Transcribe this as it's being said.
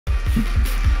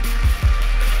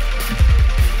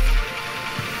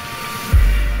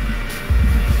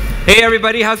Hey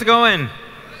everybody, how's it going?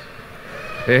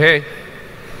 Hey, hey.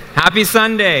 Happy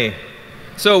Sunday.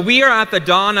 So we are at the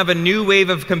dawn of a new wave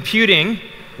of computing,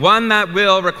 one that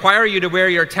will require you to wear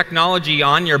your technology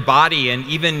on your body and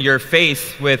even your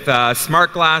face with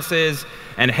smart glasses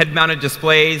and head-mounted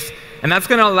displays. And that's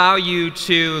going to allow you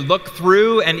to look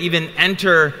through and even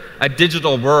enter a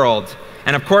digital world.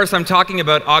 And of course, I'm talking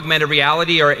about augmented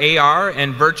reality or AR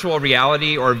and virtual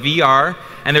reality or VR.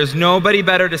 And there's nobody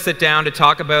better to sit down to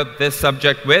talk about this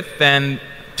subject with than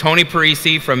Tony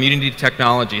Parisi from Unity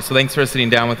Technology. So thanks for sitting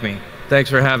down with me.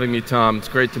 Thanks for having me, Tom. It's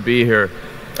great to be here.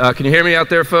 Can you hear me out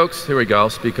there, folks? Here we go.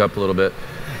 I'll speak up a little bit.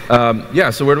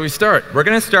 Yeah, so where do we start? We're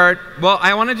going to start, well,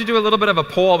 I wanted to do a little bit of a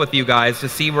poll with you guys to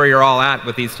see where you're all at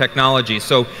with these technologies.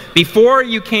 So before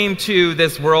you came to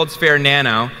this World's Fair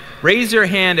Nano, raise your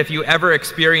hand if you ever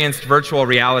experienced virtual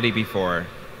reality before.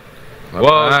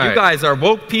 Whoa, you guys are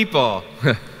woke people.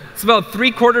 It's about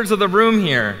 3/4 of the room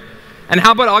here. And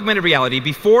how about augmented reality?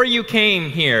 Before you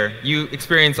came here, you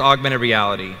experienced augmented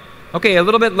reality. Okay, a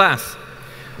little bit less.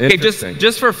 Okay,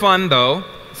 just for fun though,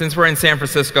 since we're in San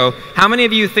Francisco, how many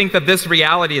of you think that this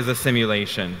reality is a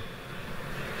simulation?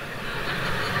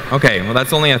 Okay, well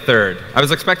that's only a third. I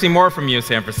was expecting more from you,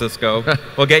 San Francisco.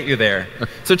 We'll get you there.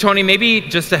 So Tony, maybe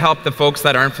just to help the folks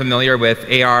that aren't familiar with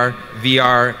AR,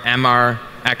 VR, MR,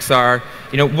 XR,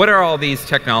 what are all these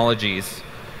technologies?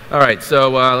 All right, so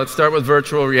let's start with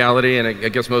virtual reality, and I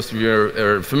guess most of you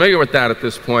are familiar with that at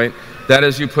this point. That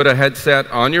is, you put a headset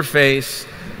on your face.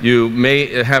 You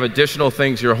may have additional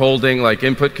things you're holding, like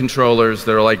input controllers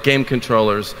that are like game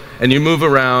controllers, and you move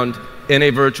around in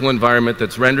a virtual environment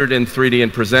that's rendered in 3D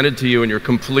and presented to you, and you're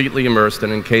completely immersed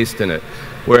and encased in it.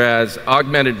 Whereas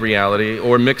augmented reality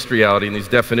or mixed reality, and these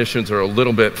definitions are a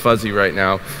little bit fuzzy right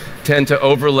now, tend to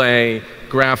overlay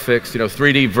graphics,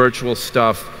 3D virtual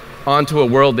stuff onto a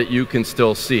world that you can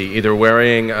still see, either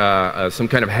wearing some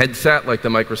kind of headset like the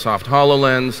Microsoft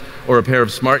HoloLens or a pair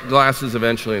of smart glasses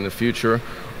eventually in the future.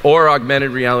 Or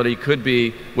augmented reality could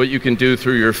be what you can do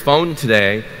through your phone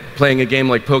today, playing a game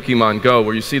like Pokemon Go,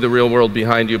 where you see the real world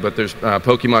behind you, but there's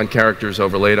Pokemon characters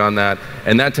overlaid on that.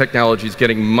 And that technology is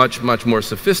getting much, much more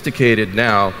sophisticated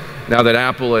now that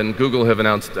Apple and Google have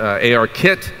announced AR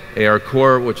Kit, AR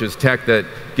Core, which is tech that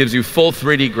gives you full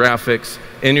 3D graphics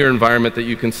in your environment that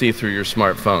you can see through your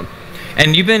smartphone.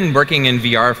 And you've been working in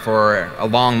VR for a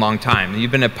long, long time.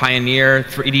 You've been a pioneer,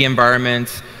 3D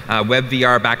environments, web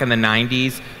VR back in the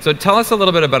 90s. So tell us a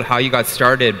little bit about how you got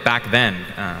started back then.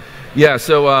 Yeah,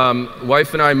 so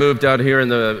wife and I moved out here in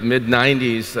the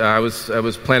mid-90s. I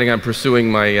was planning on pursuing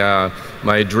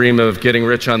my dream of getting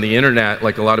rich on the internet,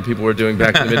 like a lot of people were doing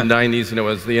back in the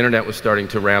mid-90s, as the internet was starting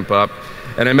to ramp up.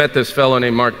 And I met this fellow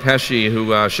named Mark Pesci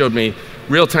who showed me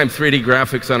real-time 3D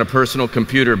graphics on a personal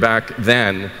computer back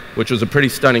then, which was a pretty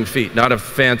stunning feat. Not a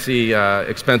fancy,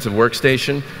 expensive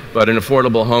workstation, but an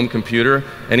affordable home computer.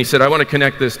 And he said, I want to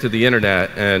connect this to the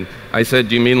internet. And I said,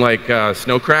 do you mean like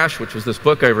Snow Crash, which was this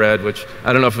book I read, which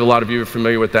I don't know if a lot of you are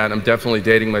familiar with that. I'm definitely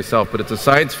dating myself, but it's a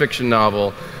science fiction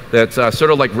novel that's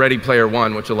sort of like Ready Player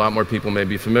One, which a lot more people may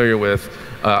be familiar with,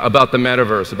 about the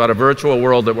metaverse, about a virtual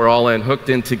world that we're all in, hooked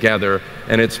in together,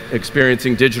 and it's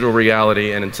experiencing digital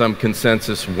reality and in some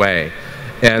consensus way.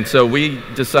 And so we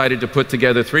decided to put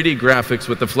together 3D graphics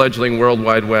with the fledgling World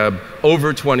Wide Web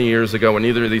over 20 years ago when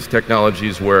neither of these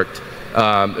technologies worked.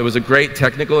 It was a great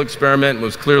technical experiment and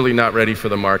was clearly not ready for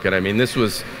the market. I mean, this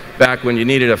was back when you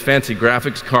needed a fancy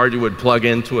graphics card you would plug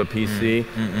into a PC,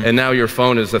 and now your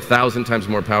phone is 1,000 times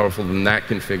more powerful than that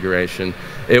configuration.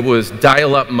 It was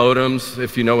dial-up modems,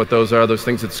 if you know what those are, those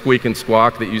things that squeak and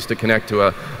squawk that used to connect to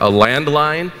a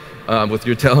landline with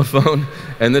your telephone.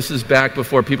 And this is back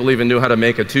before people even knew how to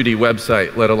make a 2D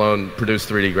website, let alone produce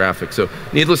 3D graphics. So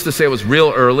needless to say, it was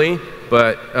real early,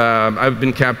 but I've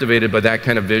been captivated by that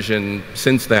kind of vision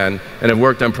since then, and have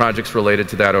worked on projects related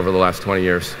to that over the last 20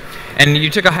 years. And you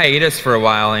took a hiatus for a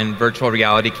while in virtual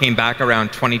reality, came back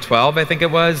around 2012, I think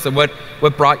it was. So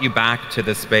what brought you back to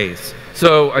this space?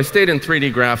 So I stayed in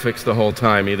 3D graphics the whole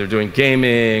time, either doing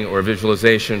gaming or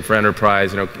visualization for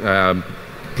enterprise,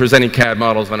 presenting CAD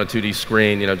models on a 2D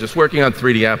screen, just working on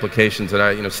 3D applications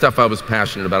that stuff I was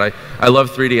passionate about. I love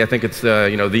 3D. I think it's the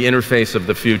interface of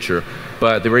the future.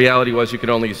 But the reality was you could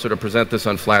only sort of present this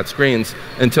on flat screens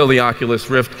until the Oculus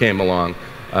Rift came along.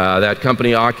 That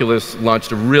company, Oculus,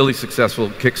 launched a really successful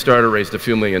Kickstarter, raised a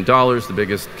few $1 million, the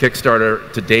biggest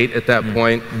Kickstarter to date at that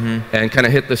point, and kind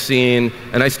of hit the scene.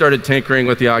 And I started tinkering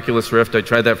with the Oculus Rift. I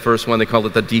tried that first one. They called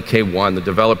it the DK1, the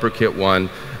Developer Kit 1.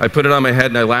 I put it on my head,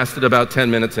 and I lasted about 10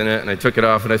 minutes in it, and I took it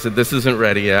off, and I said, this isn't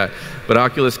ready yet. But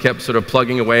Oculus kept sort of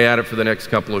plugging away at it for the next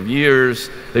couple of years.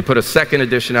 They put a second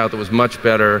edition out that was much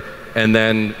better, and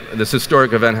then this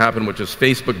historic event happened, which is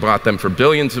Facebook bought them for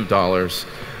billions of dollars.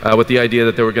 With the idea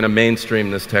that they were going to mainstream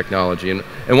this technology. And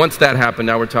once that happened,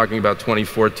 now we're talking about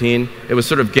 2014, it was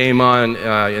sort of game on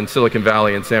in Silicon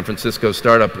Valley and San Francisco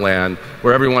startup land,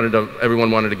 where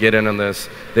everyone wanted to get in on this.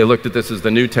 They looked at this as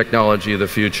the new technology of the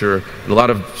future. A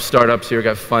lot of startups here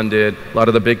got funded. A lot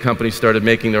of the big companies started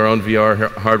making their own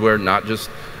VR hardware, not just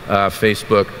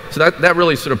Facebook. So that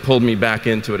really sort of pulled me back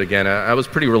into it again. I was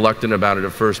pretty reluctant about it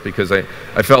at first because I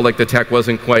felt like the tech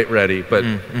wasn't quite ready, but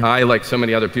I, like so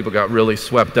many other people, got really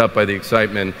swept up by the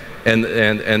excitement and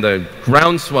the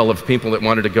groundswell of people that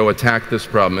wanted to go attack this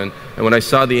problem. And when I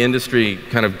saw the industry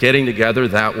kind of getting together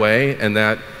that way and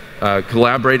that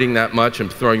collaborating that much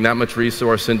and throwing that much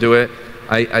resource into it,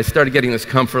 I started getting this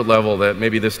comfort level that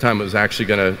maybe this time it was actually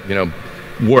going to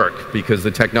work, because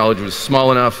the technology was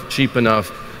small enough, cheap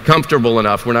enough, comfortable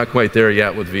enough, we're not quite there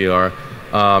yet with VR,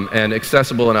 and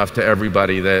accessible enough to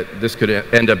everybody that this could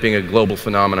end up being a global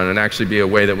phenomenon and actually be a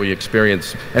way that we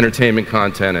experience entertainment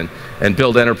content and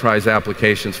build enterprise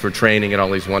applications for training and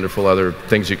all these wonderful other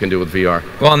things you can do with VR.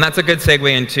 Well, and that's a good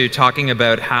segue into talking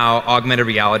about how augmented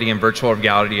reality and virtual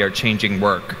reality are changing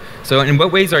work. So in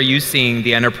what ways are you seeing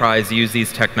the enterprise use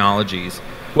these technologies?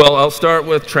 Well, I'll start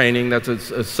with training. That's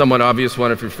a somewhat obvious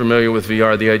one if you're familiar with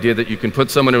VR. The idea that you can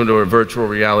put someone into a virtual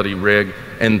reality rig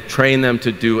and train them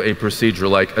to do a procedure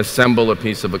like assemble a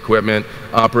piece of equipment,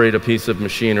 operate a piece of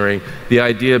machinery. The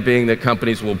idea being that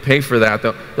companies will pay for that.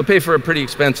 They'll pay for a pretty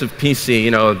expensive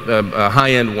PC, a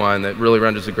high-end one that really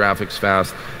renders the graphics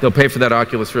fast. They'll pay for that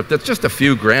Oculus Rift. That's just a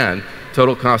few grand,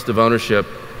 total cost of ownership,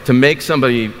 to make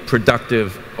somebody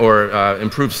productive or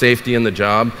improve safety in the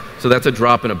job. So that's a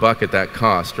drop in a bucket, that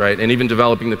cost, right? And even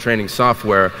developing the training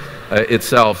software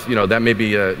itself, that may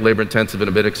be labor intensive and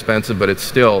a bit expensive, but it's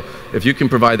still, if you can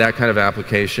provide that kind of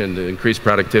application to increase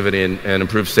productivity and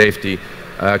improve safety,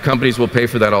 companies will pay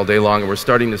for that all day long, and we're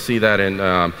starting to see that in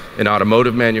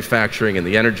automotive manufacturing, in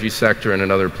the energy sector, and in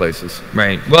other places.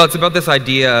 Right. Well, it's about this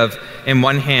idea of, in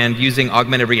one hand, using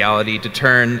augmented reality to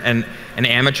turn an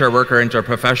amateur worker into a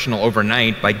professional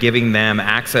overnight by giving them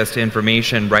access to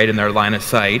information right in their line of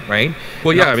sight, right?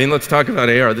 Well, yeah, I mean, let's talk about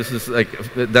AR. This is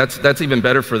that's even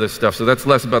better for this stuff. So that's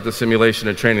less about the simulation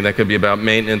and training. That could be about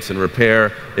maintenance and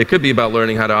repair. It could be about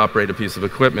learning how to operate a piece of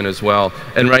equipment as well.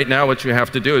 And right now what you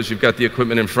have to do is you've got the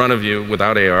equipment in front of you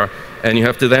without AR, and you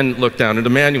have to then look down at a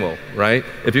manual, right?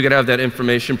 If you could have that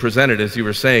information presented, as you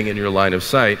were saying, in your line of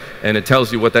sight, and it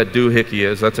tells you what that doohickey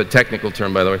is, that's a technical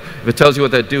term, by the way. If it tells you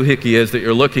what that doohickey is that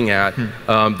you're looking at,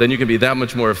 then you can be that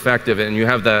much more effective, and you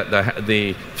have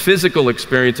the physical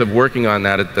experience of working on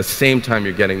that at the same time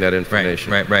you're getting that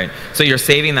information. Right. So you're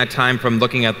saving that time from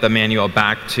looking at the manual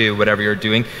back to whatever you're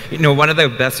doing. One of the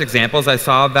best examples I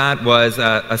saw of that was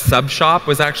a sub shop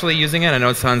was actually using it. I know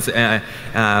it sounds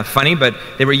funny, but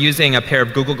they were using a pair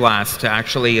of Google Glass to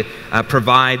actually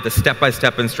provide the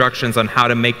step-by-step instructions on how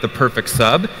to make the perfect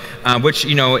sub, which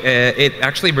it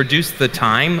actually reduced the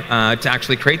time to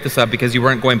actually create the sub because you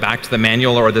weren't going back to the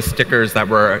manual or the stickers that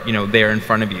were there in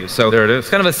front of you. So there it is. It's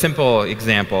kind of a simple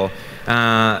example.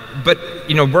 But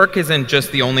work isn't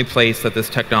just the only place that this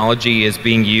technology is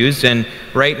being used. And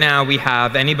right now we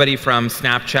have anybody from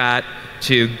Snapchat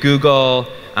to Google,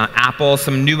 Apple,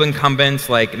 some new incumbents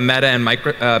like Meta and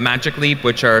Magic Leap,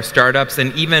 which are startups,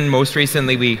 and even most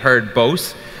recently we heard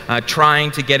Bose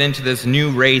trying to get into this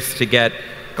new race to get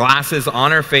glasses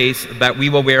on our face that we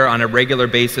will wear on a regular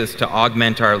basis to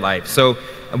augment our life. So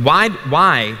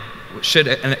why should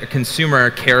a consumer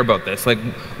care about this? Like,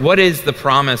 what is the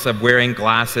promise of wearing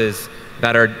glasses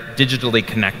that are digitally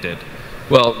connected?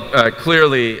 Well,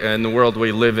 clearly in the world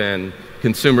we live in,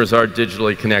 consumers are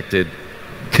digitally connected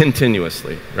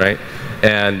continuously, right?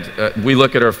 And we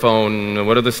look at our phone,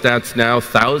 what are the stats now?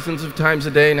 Thousands of times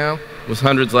a day now? It was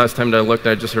hundreds last time that I looked.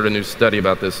 I just heard a new study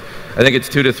about this. I think it's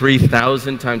 2,000 to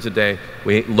 3,000 times a day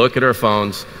we look at our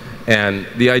phones, and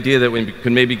the idea that we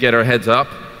can maybe get our heads up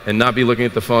and not be looking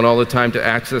at the phone all the time to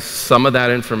access some of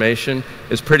that information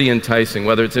is pretty enticing,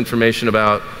 whether it's information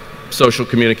about social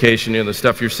communication, the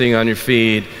stuff you're seeing on your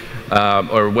feed,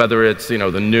 or whether it's the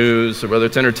news, or whether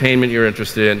it's entertainment you're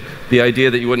interested in. The idea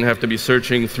that you wouldn't have to be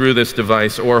searching through this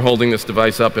device or holding this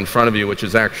device up in front of you, which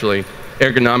is actually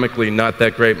ergonomically not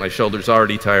that great. My shoulder's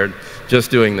already tired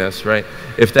just doing this, right?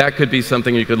 If that could be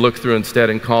something you could look through instead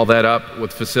and call that up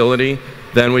with facility,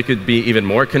 then we could be even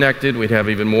more connected. We'd have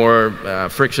even more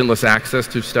frictionless access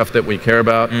to stuff that we care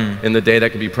about in the day.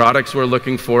 That could be products we're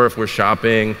looking for if we're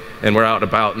shopping and we're out and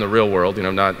about in the real world,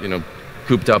 not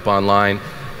cooped up online.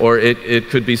 Or it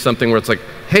could be something where it's like,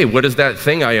 hey, what is that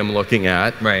thing I am looking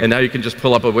at? Right. And now you can just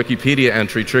pull up a Wikipedia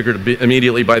entry triggered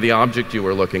immediately by the object you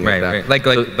were looking at. Right. Like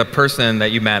the person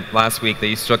that you met last week that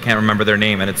you still can't remember their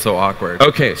name and it's so awkward.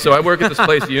 Okay, so I work at this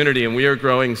place, Unity, and we are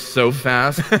growing so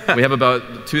fast. We have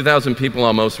about 2,000 people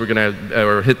almost. We're going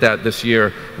to hit that this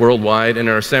year worldwide. In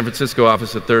our San Francisco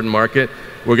office at 3rd and Market,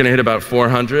 we're going to hit about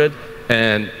 400.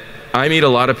 And I meet a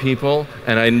lot of people,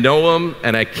 and I know them,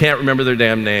 and I can't remember their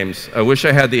damn names. I wish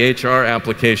I had the HR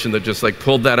application that just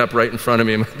pulled that up right in front of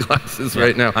me in my glasses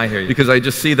right now. I hear you. Because I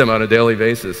just see them on a daily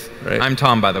basis. Right? I'm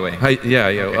Tom, by the way.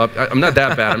 Okay. I'm not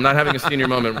that bad. I'm not having a senior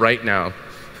moment right now.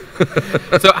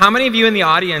 So how many of you in the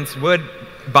audience would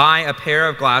buy a pair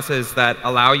of glasses that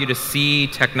allow you to see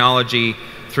technology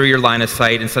through your line of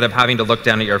sight instead of having to look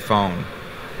down at your phone?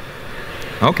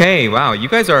 Okay, wow, you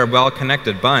guys are a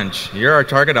well-connected bunch. You're our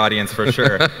target audience for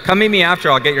sure. Come meet me after,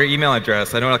 I'll get your email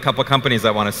address. I know a couple companies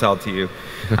that want to sell to you.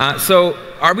 So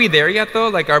are we there yet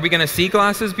though? Are we going to see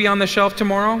glasses be on the shelf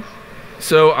tomorrow?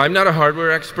 So I'm not a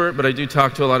hardware expert, but I do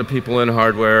talk to a lot of people in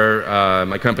hardware.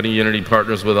 My company Unity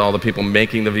partners with all the people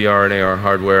making the VR and AR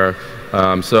hardware.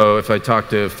 So if I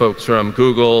talk to folks from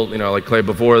Google, like Clay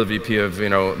Bavor, the VP of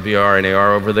VR and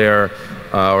AR over there,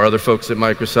 or other folks at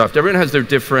Microsoft, everyone has their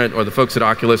different, or the folks at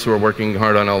Oculus who are working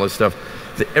hard on all this stuff,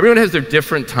 everyone has their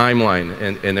different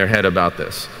timeline in their head about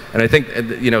this. And I think,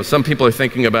 some people are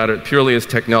thinking about it purely as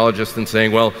technologists and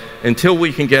saying, well, until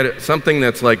we can get something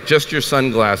that's like just your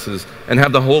sunglasses and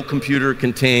have the whole computer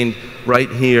contained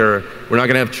right here, we're not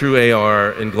going to have true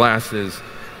AR in glasses.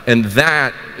 And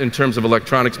that, in terms of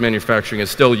electronics manufacturing,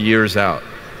 is still years out.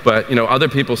 But other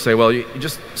people say, well,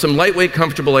 just some lightweight,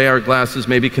 comfortable AR glasses,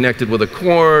 maybe connected with a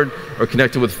cord or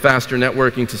connected with faster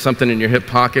networking to something in your hip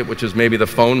pocket, which is maybe the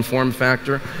phone form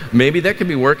factor. Maybe that could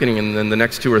be working in the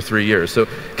next 2 or 3 years. So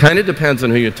kind of depends on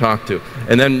who you talk to.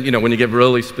 And then when you get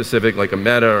really specific, like a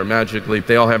Meta or Magic Leap,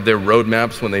 they all have their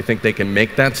roadmaps when they think they can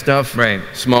make that stuff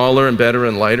smaller and better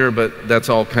and lighter. But that's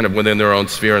all kind of within their own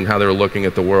sphere and how they're looking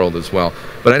at the world as well.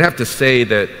 But I'd have to say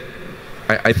that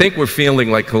I think we're feeling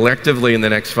like collectively in the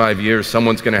next 5 years,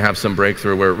 someone's going to have some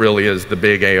breakthrough where it really is the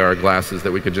big AR glasses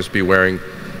that we could just be wearing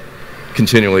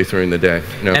continually during the day.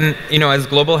 And as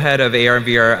global head of AR and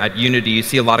VR at Unity, you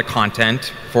see a lot of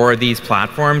content for these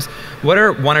platforms. What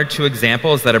are 1 or 2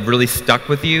 examples that have really stuck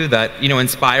with you that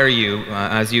inspire you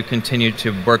as you continue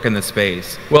to work in the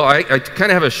space? Well, I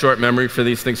kind of have a short memory for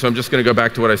these things, so I'm just going to go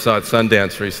back to what I saw at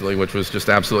Sundance recently, which was just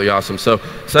absolutely awesome. So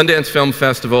Sundance Film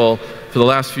Festival for the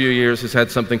last few years has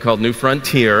had something called New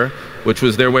Frontier, which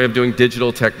was their way of doing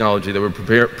digital technology. They would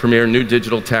premiere new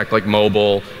digital tech like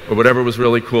mobile or whatever was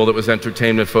really cool that was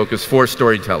entertainment focused for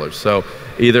storytellers. So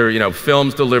either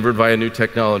films delivered via new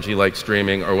technology like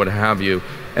streaming or what have you.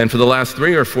 And for the last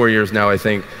 3 or 4 years now, I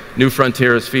think New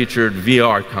Frontier has featured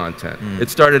VR content. It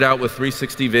started out with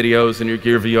 360 videos in your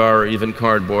Gear VR or even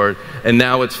cardboard, and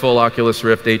now it's full Oculus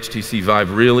Rift, HTC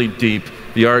Vive, really deep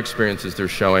VR experiences they're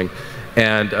showing.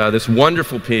 And this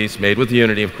wonderful piece made with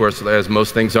Unity, of course, as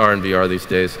most things are in VR these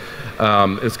days,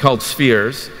 it's called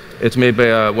Spheres. It's made by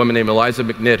a woman named Eliza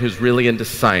McNitt, who's really into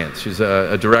science. She's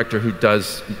a director who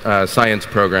does science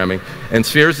programming. And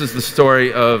Spheres is the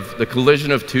story of the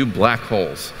collision of 2 black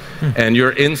holes. And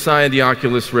you're inside the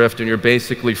Oculus Rift, and you're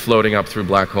basically floating up through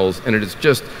black holes. And it is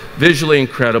just visually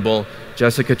incredible.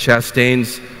 Jessica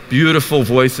Chastain's beautiful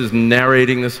voices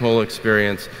narrating this whole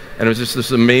experience. And it was just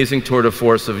this amazing tour de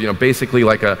force of, basically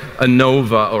like a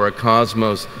NOVA or a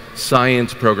Cosmos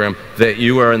science program that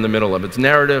you are in the middle of. It's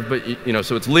narrative, but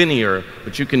so it's linear,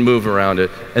 but you can move around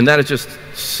it. And that is just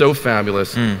so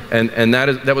fabulous. And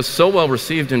that was so well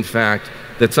received, in fact,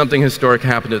 that something historic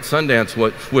happened at Sundance,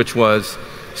 which was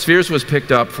Spheres was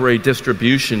picked up for a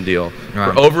distribution deal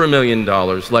for over $1 million,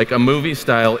 like a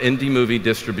movie-style indie movie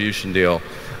distribution deal.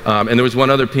 And there was one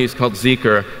other piece called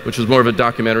Zikr, which was more of a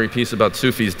documentary piece about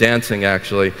Sufis dancing,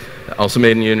 actually, also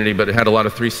made in Unity, but it had a lot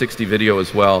of 360 video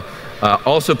as well.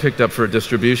 Also picked up for a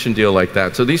distribution deal like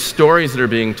that. So these stories that are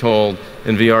being told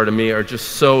in VR to me are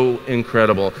just so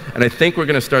incredible. And I think we're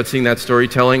going to start seeing that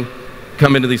storytelling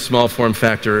come into these small form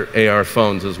factor AR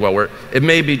phones as well, where it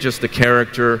may be just a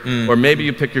character, or maybe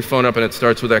you pick your phone up and it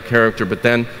starts with that character, but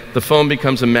then the phone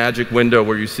becomes a magic window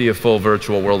where you see a full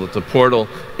virtual world. It's a portal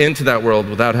into that world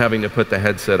without having to put the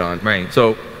headset on. Right.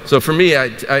 So for me,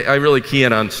 I really key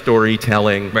in on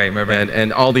storytelling, right.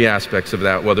 and all the aspects of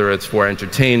that, whether it's for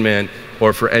entertainment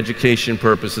or for education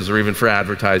purposes or even for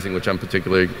advertising, which I'm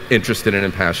particularly interested in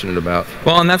and passionate about.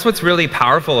 Well, and that's what's really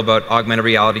powerful about augmented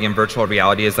reality and virtual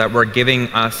reality, is that we're giving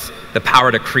us the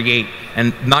power to create,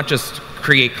 and not just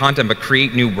create content, but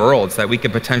create new worlds that we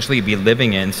could potentially be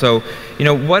living in. So, you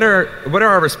know, what are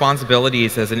our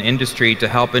responsibilities as an industry to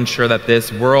help ensure that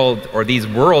this world, or these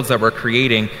worlds that we're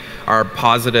creating, are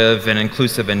positive and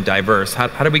inclusive and diverse?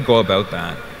 How do we go about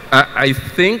that? I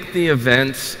think the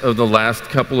events of the last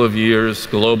couple of years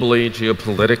globally,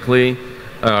 geopolitically,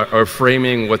 are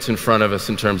framing what's in front of us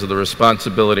in terms of the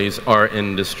responsibilities our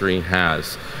industry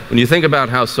has. When you think about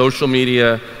how social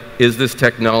media is this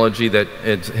technology that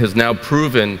it has now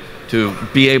proven to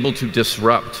be able to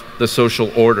disrupt the social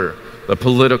order, the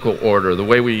political order, the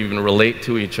way we even relate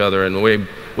to each other, and the way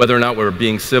whether or not we're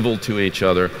being civil to each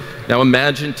other. Now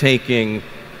imagine taking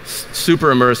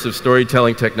super immersive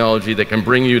storytelling technology that can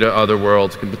bring you to other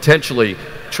worlds, can potentially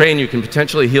train you, can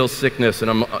potentially heal sickness,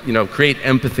 and create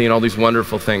empathy and all these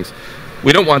wonderful things.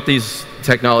 We don't want these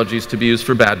technologies to be used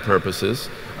for bad purposes.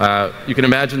 You can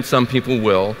imagine some people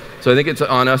will. So I think it's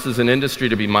on us as an industry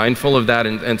to be mindful of that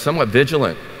and somewhat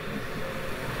vigilant.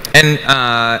 And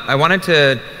I wanted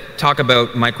to talk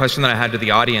about my question that I had to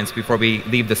the audience before we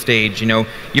leave the stage. You know,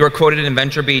 you were quoted in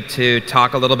VentureBeat to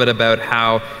talk a little bit about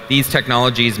how these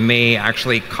technologies may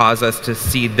actually cause us to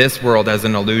see this world as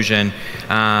an illusion.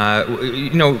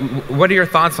 You know, what are your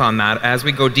thoughts on that? As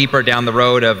we go deeper down the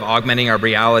road of augmenting our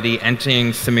reality,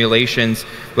 entering simulations,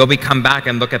 will we come back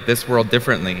and look at this world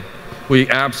differently? We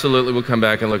absolutely will come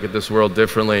back and look at this world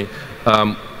differently.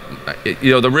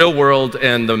 You know, the real world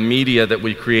and the media that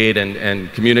we create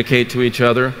and communicate to each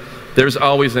other, there's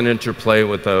always an interplay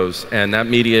with those, and that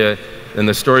media and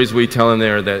the stories we tell in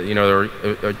there that, you know,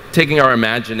 are taking our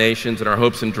imaginations and our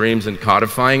hopes and dreams and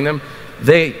codifying them,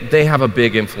 they have a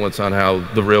big influence on how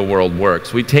the real world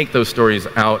works. We take those stories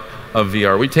out of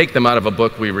VR. We take them out of a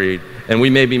book we read, and we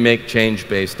maybe make change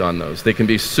based on those. They can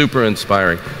be super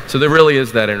inspiring. So there really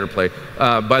is that interplay.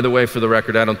 By the way, for the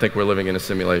record, I don't think we're living in a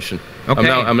simulation. Okay.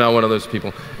 I'm not one of those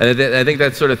people. And I think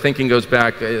that sort of thinking goes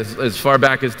back as far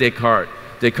back as Descartes.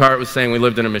 Descartes was saying we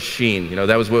lived in a machine. You know,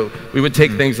 that was what we would take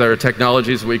things that are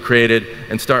technologies we created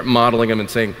and start modeling them and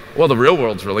saying, well, the real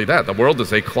world's really that. The world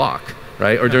is a clock.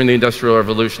 Right? Or during the Industrial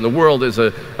Revolution, the world is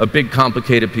a big,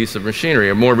 complicated piece of machinery.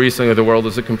 Or more recently, the world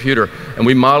is a computer. And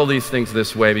we model these things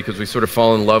this way because we sort of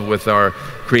fall in love with our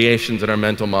creations and our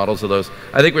mental models of those.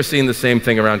 I think we're seeing the same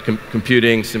thing around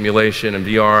computing, simulation, and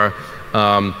VR.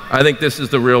 I think this is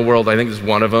the real world. I think this is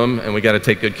one of them, and we got to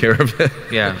take good care of it.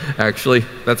 Yeah. Actually.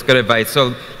 That's good advice.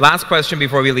 So last question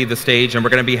before we leave the stage, and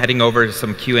we're going to be heading over to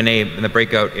some Q&A in the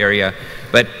breakout area.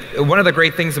 But one of the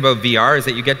great things about VR is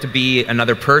that you get to be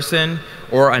another person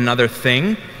or another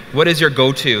thing. What is your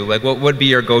go-to? Like, what would be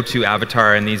your go-to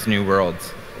avatar in these new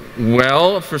worlds?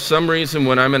 Well, for some reason,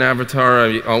 when I'm an avatar,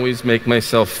 I always make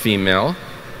myself female.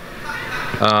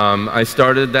 I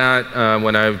started that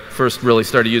when I first really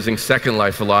started using Second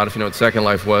Life a lot, if you know what Second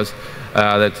Life was.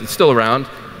 It's still around,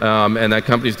 and that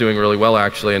company's doing really well,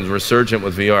 actually, and is resurgent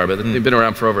with VR. But they've been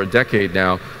around for over a decade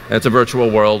now, and it's a virtual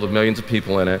world with millions of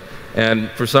people in it. And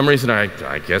for some reason,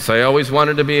 I guess I always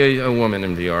wanted to be a woman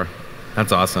in VR.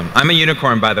 That's awesome. I'm a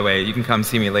unicorn, by the way. You can come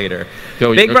see me later.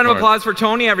 Go Big unicorn. round of applause for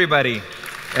Tony, everybody.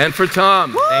 And for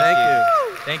Tom. Thank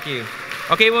you. Thank you.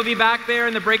 Okay, we'll be back there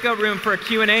in the breakout room for a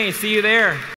Q&A. See you there.